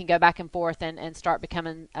 and we can go back and forth and start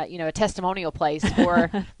becoming a testimonial place for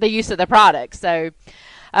the use of the products. So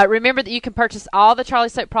Remember that you can purchase all the Charlie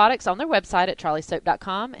Soap products on their website at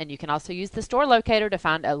charliesoap.com, and you can also use the store locator to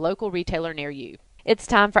find a local retailer near you. It's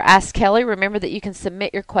time for Ask Kelley. Remember that you can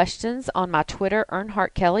submit your questions on my Twitter,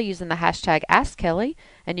 Earnhardt Kelley, using the hashtag AskKelley,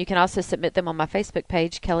 and you can also submit them on my Facebook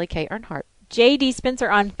page, Kelley K. Earnhardt. J.D.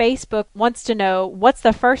 Spencer on Facebook wants to know, what's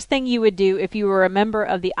the first thing you would do if you were a member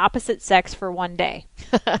of the opposite sex for one day?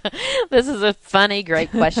 This is a funny,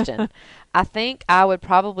 great question. I think I would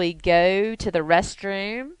probably go to the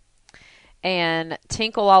restroom and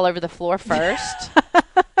tinkle all over the floor first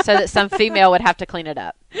so that some female would have to clean it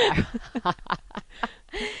up.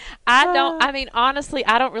 Honestly,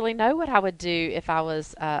 I don't really know what I would do if I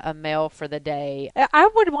was a male for the day. I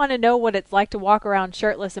would want to know what it's like to walk around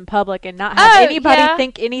shirtless in public and not have anybody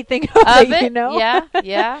think anything of it, you know?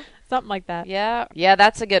 Yeah. Something like that. Yeah,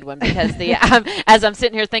 that's a good one, because as I'm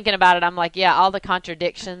sitting here thinking about it, I'm like, all the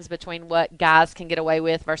contradictions between what guys can get away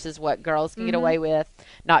with versus what girls can get away with.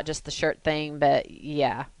 Not just the shirt thing, but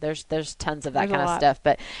there's tons of that kind of stuff.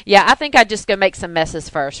 But I think I'd just go make some messes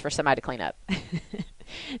first for somebody to clean up.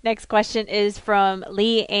 Next question is from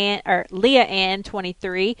Leah Ann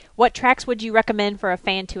 23. What tracks would you recommend for a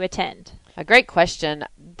fan to attend? A great question.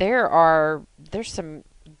 There's some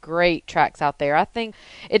great tracks out there. I think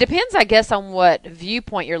it depends, I guess, on what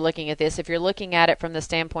viewpoint you're looking at this. If you're looking at it from the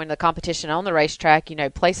standpoint of the competition on the racetrack,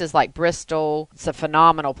 places like Bristol, it's a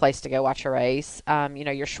phenomenal place to go watch a race.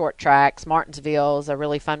 Your short tracks, Martinsville is a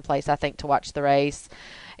really fun place, I think, to watch the race.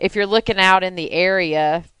 If you're looking out in the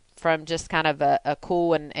area from just kind of a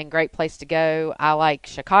cool and great place to go, I like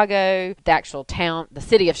Chicago. The actual town, the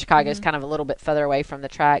city of Chicago is kind of a little bit further away from the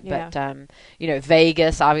track, but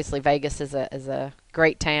Vegas, obviously Vegas is a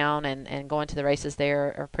great town, and going to the races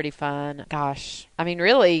there are pretty fun. Gosh,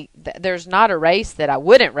 really, there's not a race that I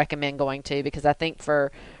wouldn't recommend going to, because I think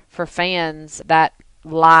for fans, that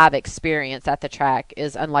live experience at the track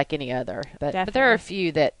is unlike any other. But there are a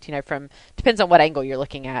few that, depends on what angle you're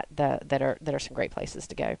looking at, that are some great places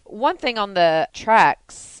to go. One thing on the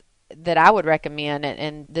tracks that I would recommend,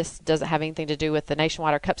 and this doesn't have anything to do with the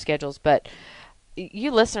Nationwide or Cup schedules, but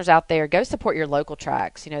you listeners out there, go support your local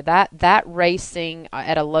tracks. That racing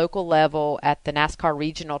at a local level at the NASCAR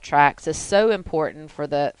regional tracks is so important for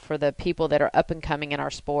the people that are up and coming in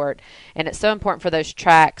our sport, and it's so important for those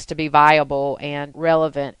tracks to be viable and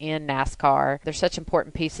relevant in NASCAR. They're such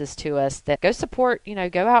important pieces to us that go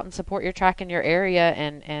out and support your track in your area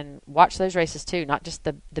and watch those races too, not just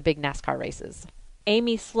the big NASCAR races.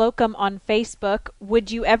 Amy Slocum on Facebook,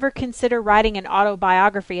 would you ever consider writing an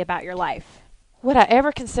autobiography about your life? Would I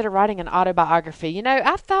ever consider writing an autobiography?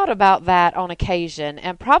 I've thought about that on occasion,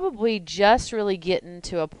 and probably just really getting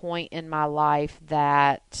to a point in my life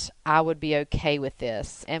that I would be okay with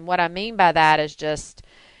this. And what I mean by that is just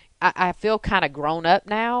I feel kind of grown up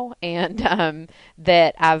now, and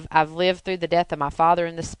that I've lived through the death of my father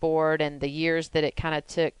in the sport and the years that it kind of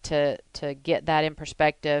took to get that in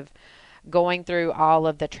perspective. Going through all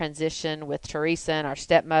of the transition with Teresa and our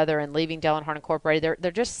stepmother and leaving Dale Earnhardt Incorporated,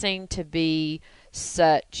 there just seemed to be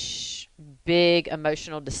such big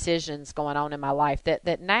emotional decisions going on in my life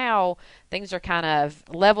that now things are kind of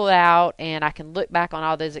leveled out, and I can look back on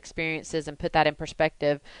all those experiences and put that in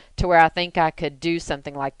perspective to where I think I could do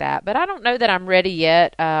something like that. But I don't know that I'm ready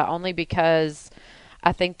yet, only because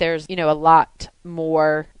I think there's, a lot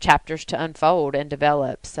more chapters to unfold and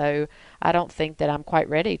develop. So I don't think that I'm quite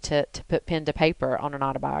ready to put pen to paper on an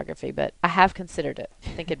autobiography, but I have considered it. I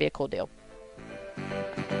think it'd be a cool deal.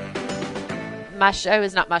 My show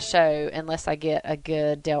is not my show unless I get a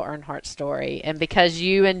good Dale Earnhardt story. And because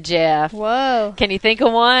you and Jeff... Whoa. Can you think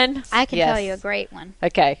of one? I can tell you a great one.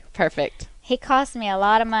 Okay, perfect. He cost me a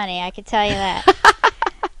lot of money, I can tell you that.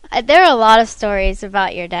 There are a lot of stories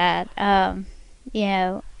about your dad,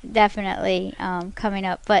 definitely coming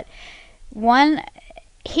up. But one,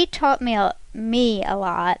 he taught me a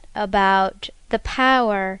lot about the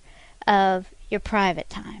power of your private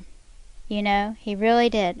time. He really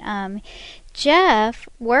did. Jeff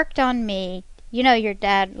worked on me. Your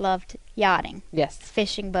dad loved yachting. Yes.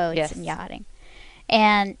 Fishing boats yes. and yachting.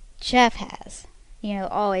 And Jeff has,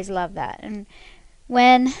 always loved that. And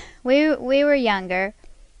when we were younger,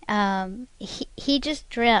 he just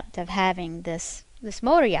dreamt of having this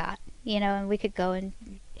motor yacht, and we could go, and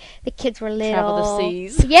the kids were little. Travel the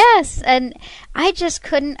seas. Yes, and I just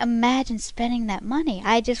couldn't imagine spending that money.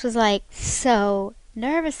 I just was so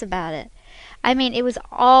nervous about it. It was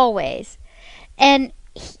always. And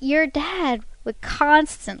your dad would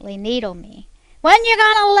constantly needle me when you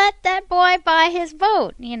gonna let that boy buy his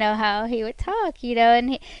boat? You know how he would talk,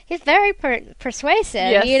 and he's very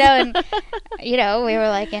persuasive, Yes. And, we were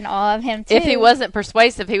like in awe of him too. If he wasn't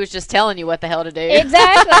persuasive, he was just telling you what the hell to do.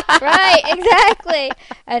 Exactly, right, exactly.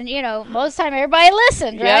 And, most of the time everybody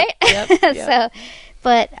listened, Yep, right? yep. So,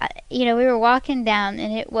 but, we were walking down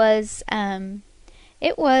and it was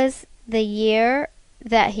the year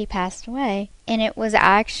that he passed away. And it was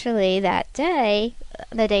actually that day,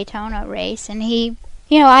 the Daytona race, and he,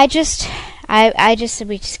 I just said,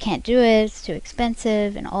 we just can't do it, it's too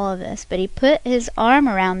expensive and all of this. But he put his arm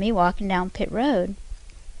around me walking down pit road,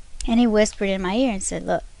 and he whispered in my ear and said,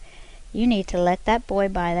 look, you need to let that boy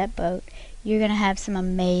buy that boat. You're going to have some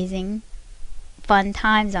amazing, fun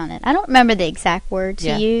times on it. I don't remember the exact words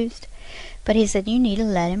he used, but he said, you need to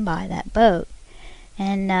let him buy that boat.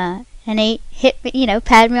 And he hit me,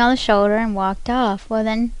 patted me on the shoulder and walked off. Well,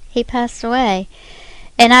 then he passed away.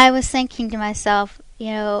 And I was thinking to myself,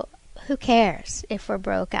 who cares if we're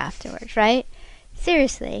broke afterwards, right?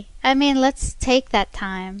 Seriously. I mean, let's take that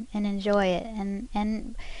time and enjoy it.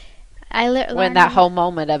 And I learned when that whole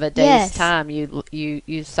moment of a day's time,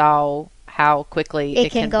 you saw how quickly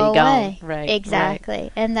it can go be away. gone. Right. Exactly.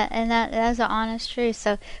 Right. And that's an honest truth.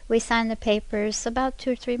 So we signed the papers about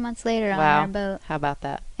 2 or 3 months later on our boat. How about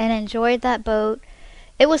that? And enjoyed that boat.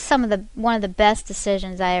 It was one of the best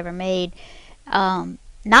decisions I ever made.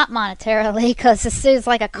 Not monetarily, because it's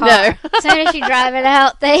like a car. No. As soon as you drive it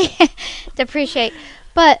out, they depreciate.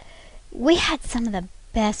 But we had some of the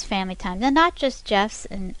best family time. And not just Jeff's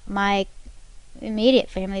and my immediate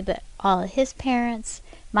family, but all of his parents,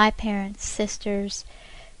 my parents, sisters,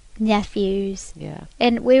 nephews. Yeah.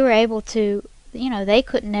 And we were able to, they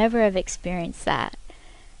could never have experienced that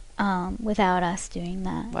without us doing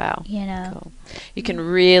that. Wow. Cool. You can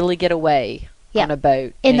really get away on a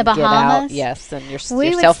boat. In the Bahamas. Get out. Yes, and your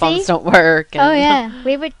cell phones don't work. And oh, yeah.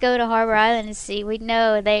 We would go to Harbor Island and see. We'd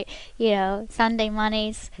know Sunday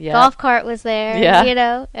Money's golf cart was there,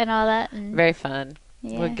 and all that. And very fun.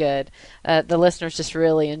 Yeah. Well, good. The listeners just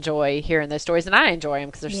really enjoy hearing those stories, and I enjoy them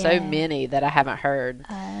because there's so many that I haven't heard.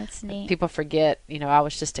 That's neat. People forget, I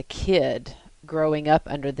was just a kid growing up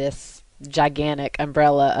under this gigantic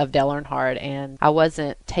umbrella of Dale Earnhardt, and I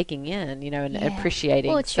wasn't taking in, and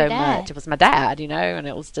appreciating so much. It was my dad, and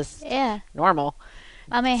it was just normal.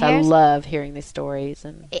 I mean, so I love hearing these stories,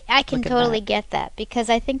 and I can totally get that, because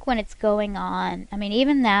I think when it's going on, I mean,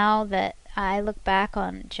 even now that I look back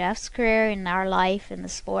on Jeff's career and our life in the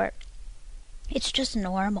sport, it's just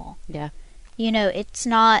normal. Yeah. It's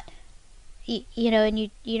not, and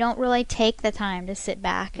you don't really take the time to sit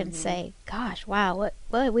back and say, gosh, wow,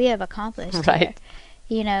 what we have accomplished right.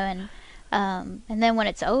 here. And then when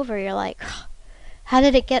it's over, you're like, how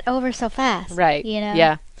did it get over so fast? Right.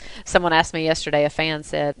 Yeah. Someone asked me yesterday, a fan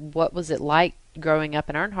said, what was it like growing up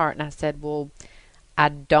in Earnhardt? And I said, well, I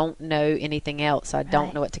don't know anything else. So I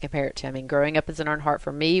don't know what to compare it to. I mean, growing up as an Earnhardt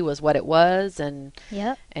for me was what it was, and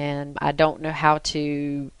I don't know how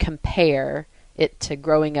to compare it to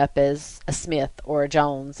growing up as a Smith or a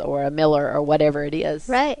Jones or a Miller or whatever it is.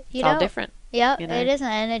 Right. It's all different. Yeah, it isn't,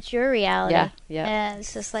 and it's your reality. Yeah. And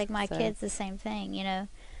it's just like my kids, the same thing,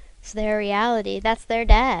 It's their reality. That's their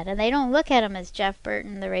dad, and they don't look at him as Jeff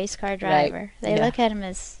Burton, the race car driver. Right. They look at him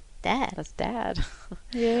as Dad. That's Dad.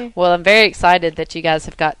 Yeah. Well, I'm very excited that you guys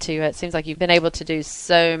have got to. It seems like you've been able to do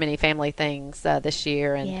so many family things this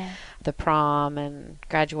year, and the prom and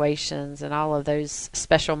graduations and all of those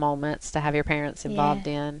special moments to have your parents involved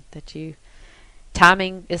in. That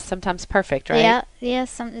timing is sometimes perfect, right? Yeah.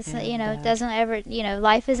 It doesn't ever.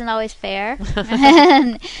 Life isn't always fair,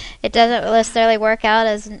 and it doesn't necessarily work out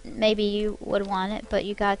as maybe you would want it. But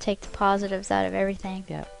you got to take the positives out of everything.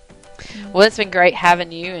 Yeah. Well, it's been great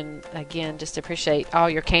having you, and again, just appreciate all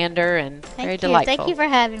your candor and very delightful. Thank you for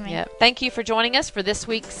having me. Yep. Thank you for joining us for this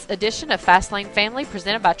week's edition of Fast Lane Family,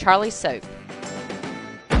 presented by Charlie's Soap.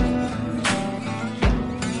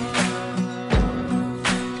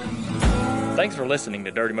 Thanks for listening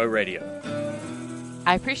to Dirty Mo Radio.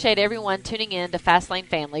 I appreciate everyone tuning in to Fast Lane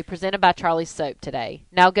Family, presented by Charlie's Soap today.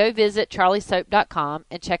 Now go visit charliesoap.com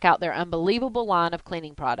and check out their unbelievable line of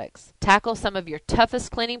cleaning products. Tackle some of your toughest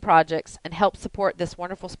cleaning projects and help support this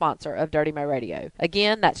wonderful sponsor of Dirty Mo Radio.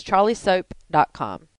 Again, that's charliesoap.com.